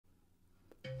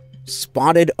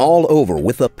Spotted all over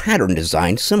with a pattern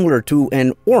design similar to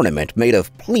an ornament made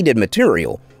of pleated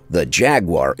material, the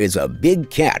jaguar is a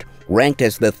big cat ranked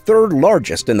as the third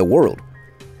largest in the world.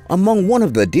 Among one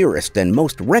of the dearest and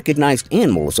most recognized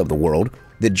animals of the world,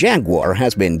 the jaguar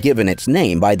has been given its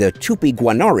name by the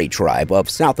Tupi-Guarani tribe of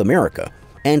South America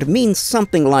and means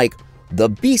something like the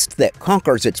beast that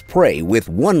conquers its prey with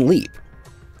one leap.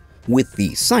 With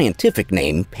the scientific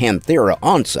name Panthera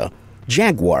onca,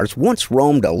 jaguars once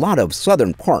roamed a lot of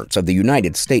southern parts of the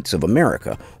United States of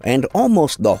America and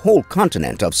almost the whole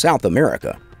continent of South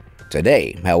America.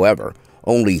 Today, however,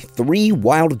 only 3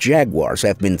 wild jaguars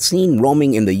have been seen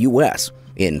roaming in the U.S.,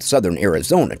 in southern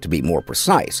Arizona to be more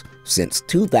precise, since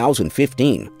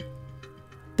 2015.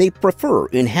 They prefer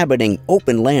inhabiting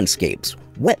open landscapes,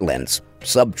 wetlands,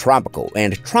 subtropical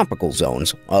and tropical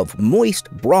zones of moist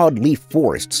broadleaf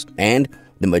forests, and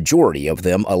the majority of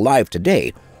them alive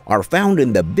today are found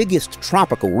in the biggest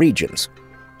tropical regions,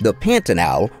 the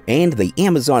Pantanal and the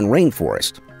Amazon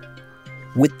rainforest,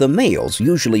 with the males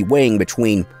usually weighing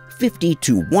between 50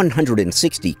 to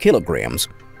 160 kilograms,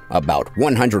 about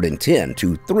 110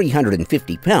 to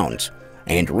 350 pounds,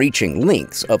 and reaching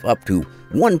lengths of up to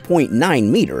 1.9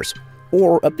 meters,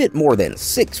 or a bit more than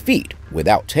 6 feet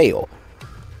without tail.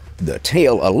 The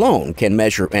tail alone can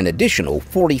measure an additional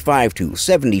 45 to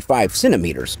 75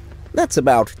 centimeters. That's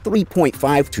about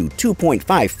 3.5 to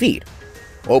 2.5 feet.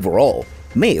 Overall,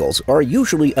 males are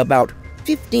usually about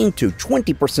 15 to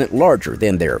 20% larger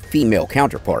than their female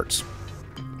counterparts.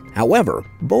 However,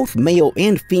 both male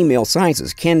and female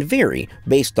sizes can vary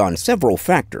based on several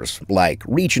factors like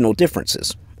regional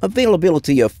differences,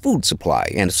 availability of food supply,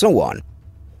 and so on.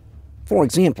 For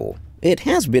example, it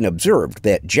has been observed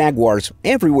that jaguars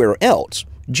everywhere else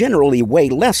generally weigh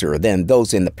lesser than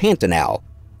those in the Pantanal,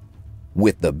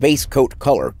 with the base coat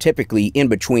color typically in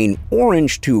between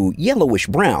orange to yellowish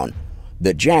brown.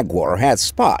 The jaguar has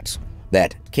spots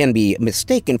that can be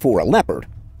mistaken for a leopard,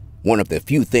 one of the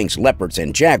few things leopards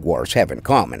and jaguars have in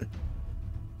common.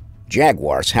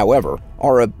 Jaguars, however,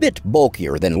 are a bit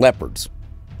bulkier than leopards.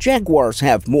 Jaguars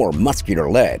have more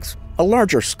muscular legs, a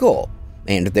larger skull,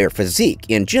 and their physique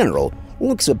in general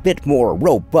looks a bit more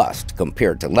robust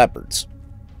compared to leopards.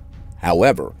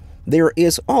 However, there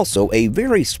is also a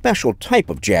very special type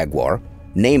of jaguar,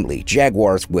 namely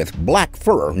jaguars with black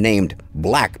fur named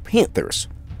black panthers.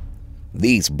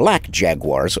 These black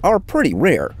jaguars are pretty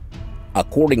rare.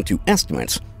 According to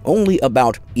estimates, only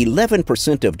about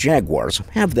 11% of jaguars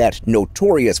have that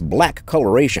notorious black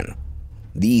coloration.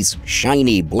 These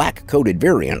shiny black-coated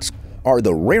variants are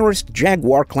the rarest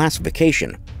jaguar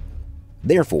classification.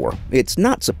 Therefore, it's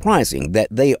not surprising that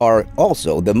they are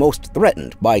also the most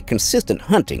threatened by consistent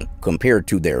hunting compared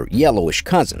to their yellowish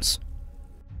cousins.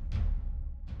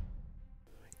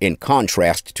 In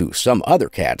contrast to some other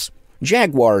cats,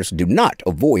 jaguars do not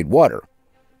avoid water.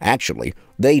 Actually,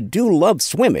 they do love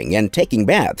swimming and taking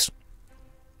baths.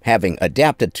 Having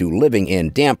adapted to living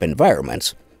in damp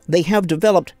environments, they have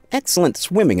developed excellent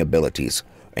swimming abilities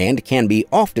and can be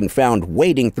often found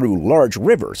wading through large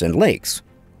rivers and lakes.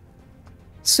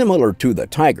 Similar to the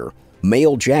tiger,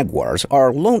 male jaguars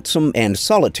are lonesome and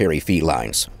solitary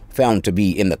felines, found to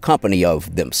be in the company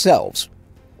of themselves,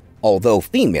 although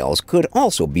females could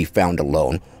also be found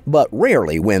alone, but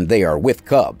rarely when they are with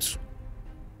cubs.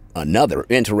 Another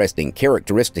interesting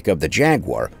characteristic of the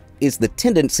jaguar is the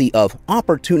tendency of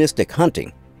opportunistic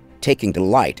hunting, taking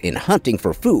delight in hunting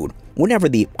for food whenever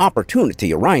the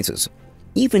opportunity arises,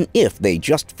 even if they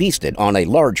just feasted on a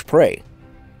large prey.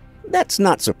 That's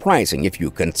not surprising if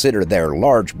you consider their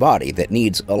large body that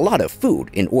needs a lot of food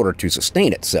in order to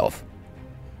sustain itself.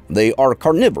 They are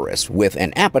carnivorous with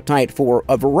an appetite for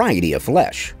a variety of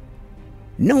flesh.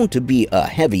 Known to be a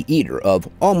heavy eater of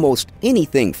almost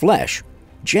anything flesh,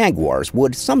 jaguars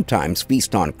would sometimes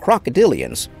feast on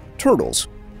crocodilians, turtles,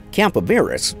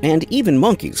 capybaras, and even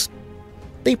monkeys.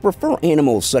 They prefer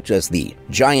animals such as the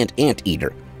giant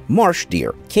anteater, marsh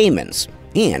deer, caimans,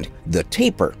 and the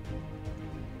tapir.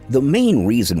 The main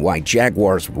reason why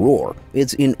jaguars roar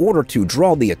is in order to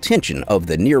draw the attention of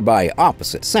the nearby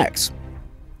opposite sex.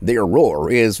 Their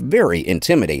roar is very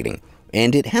intimidating,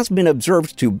 and it has been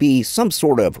observed to be some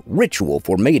sort of ritual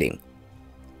for mating.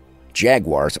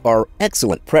 Jaguars are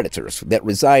excellent predators that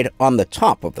reside on the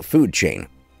top of the food chain.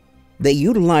 They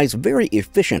utilize very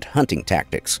efficient hunting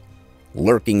tactics,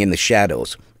 lurking in the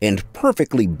shadows and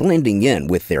perfectly blending in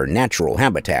with their natural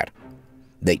habitat.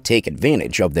 They take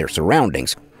advantage of their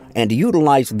surroundings and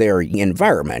utilize their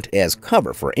environment as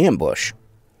cover for ambush.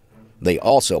 They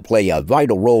also play a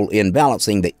vital role in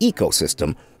balancing the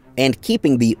ecosystem and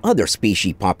keeping the other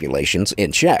species populations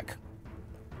in check.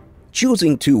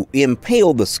 choosing to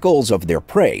impale the skulls of their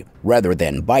prey rather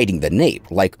than biting the nape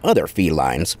like other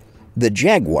felines. The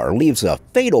jaguar leaves a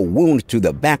fatal wound to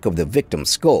the back of the victim's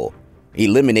skull,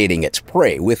 eliminating its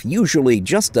prey with usually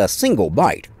just a single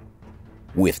bite.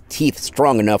 With teeth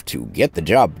strong enough to get the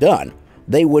job done,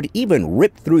 they would even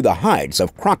rip through the hides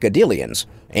of crocodilians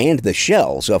and the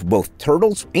shells of both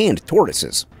turtles and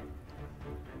tortoises.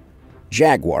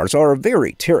 Jaguars are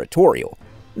very territorial.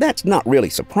 That's not really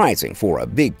surprising for a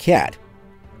big cat.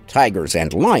 Tigers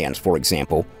and lions, for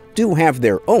example, do have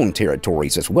their own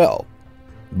territories as well.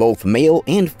 Both male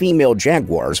and female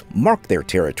jaguars mark their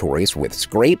territories with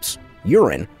scrapes,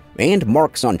 urine, and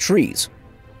marks on trees.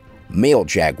 Male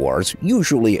jaguars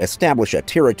usually establish a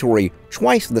territory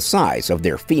twice the size of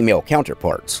their female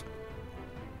counterparts.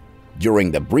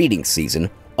 During the breeding season,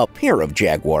 a pair of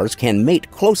jaguars can mate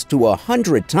close to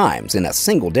 100 times in a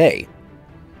single day.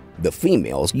 The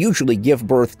females usually give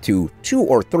birth to 2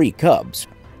 or 3 cubs,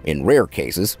 in rare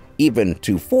cases even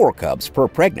to 4 cubs per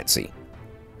pregnancy.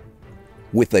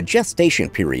 With a gestation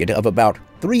period of about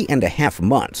 3.5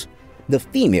 months, the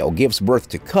female gives birth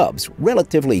to cubs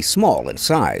relatively small in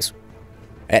size.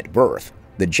 At birth,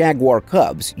 the jaguar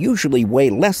cubs usually weigh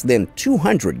less than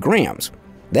 200 grams.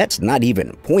 That's not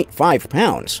even 0.5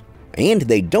 pounds. And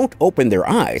they don't open their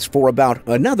eyes for about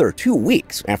another 2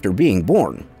 weeks after being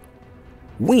born.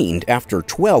 Weaned after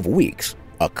 12 weeks,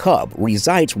 a cub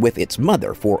resides with its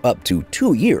mother for up to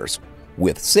 2 years,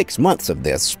 with 6 months of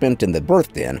this spent in the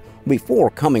birth den before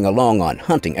coming along on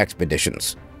hunting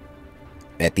expeditions.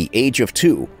 At the age of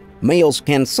 2, males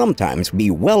can sometimes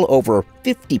be well over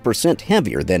 50%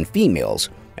 heavier than females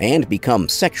and become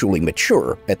sexually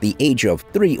mature at the age of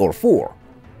 3 or 4.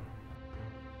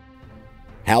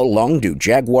 How long do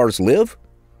jaguars live?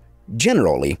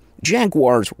 Generally,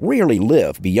 jaguars rarely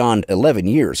live beyond 11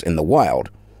 years in the wild,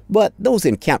 but those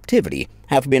in captivity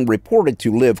have been reported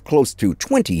to live close to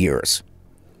 20 years.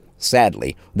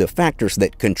 Sadly, the factors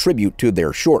that contribute to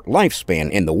their short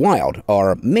lifespan in the wild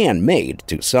are man-made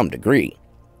to some degree.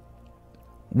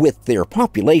 With their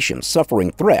population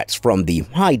suffering threats from the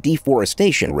high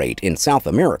deforestation rate in South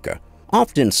America,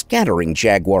 often scattering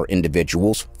jaguar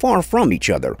individuals far from each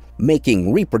other,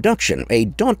 making reproduction a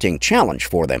daunting challenge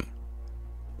for them.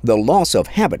 The loss of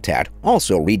habitat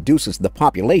also reduces the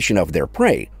population of their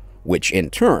prey, which in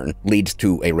turn leads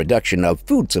to a reduction of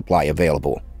food supply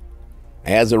available.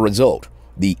 As a result,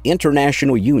 the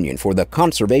International Union for the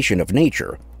Conservation of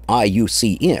Nature,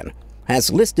 IUCN,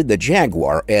 has listed the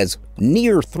jaguar as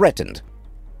near threatened.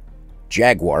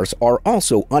 Jaguars are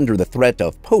also under the threat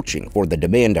of poaching for the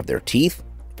demand of their teeth,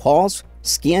 paws,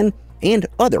 skin, and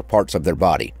other parts of their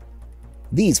body.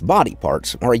 These body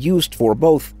parts are used for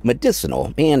both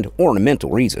medicinal and ornamental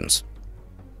reasons.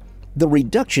 The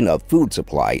reduction of food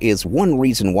supply is one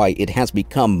reason why it has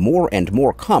become more and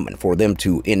more common for them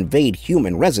to invade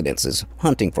human residences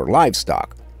hunting for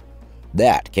livestock.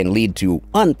 That can lead to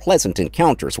unpleasant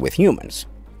encounters with humans.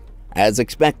 As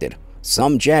expected,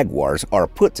 some jaguars are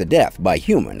put to death by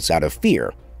humans out of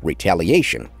fear,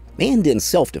 retaliation, and in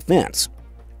self-defense.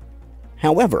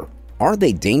 However, are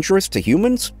they dangerous to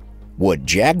humans? Would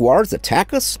jaguars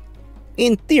attack us?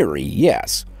 In theory,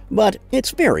 yes, but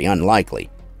it's very unlikely.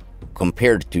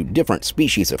 Compared to different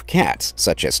species of cats,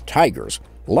 such as tigers,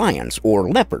 lions,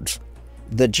 or leopards,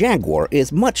 the jaguar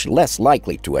is much less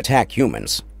likely to attack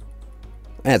humans.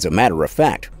 As a matter of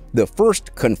fact, the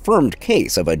first confirmed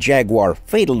case of a jaguar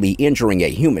fatally injuring a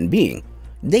human being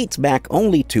dates back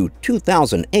only to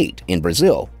 2008 in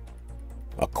Brazil.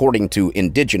 According to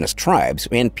indigenous tribes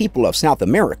and people of South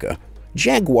America,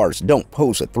 jaguars don't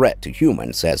pose a threat to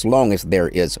humans as long as there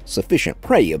is sufficient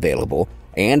prey available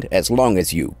and as long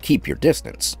as you keep your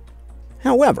distance.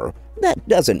 However, that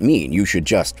doesn't mean you should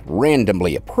just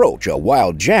randomly approach a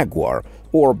wild jaguar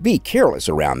or be careless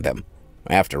around them.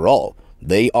 After all,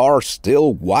 they are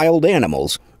still wild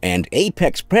animals and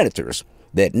apex predators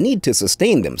that need to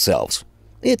sustain themselves.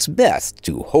 It's best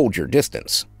to hold your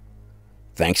distance.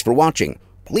 Thanks for watching.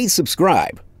 Please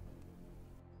subscribe.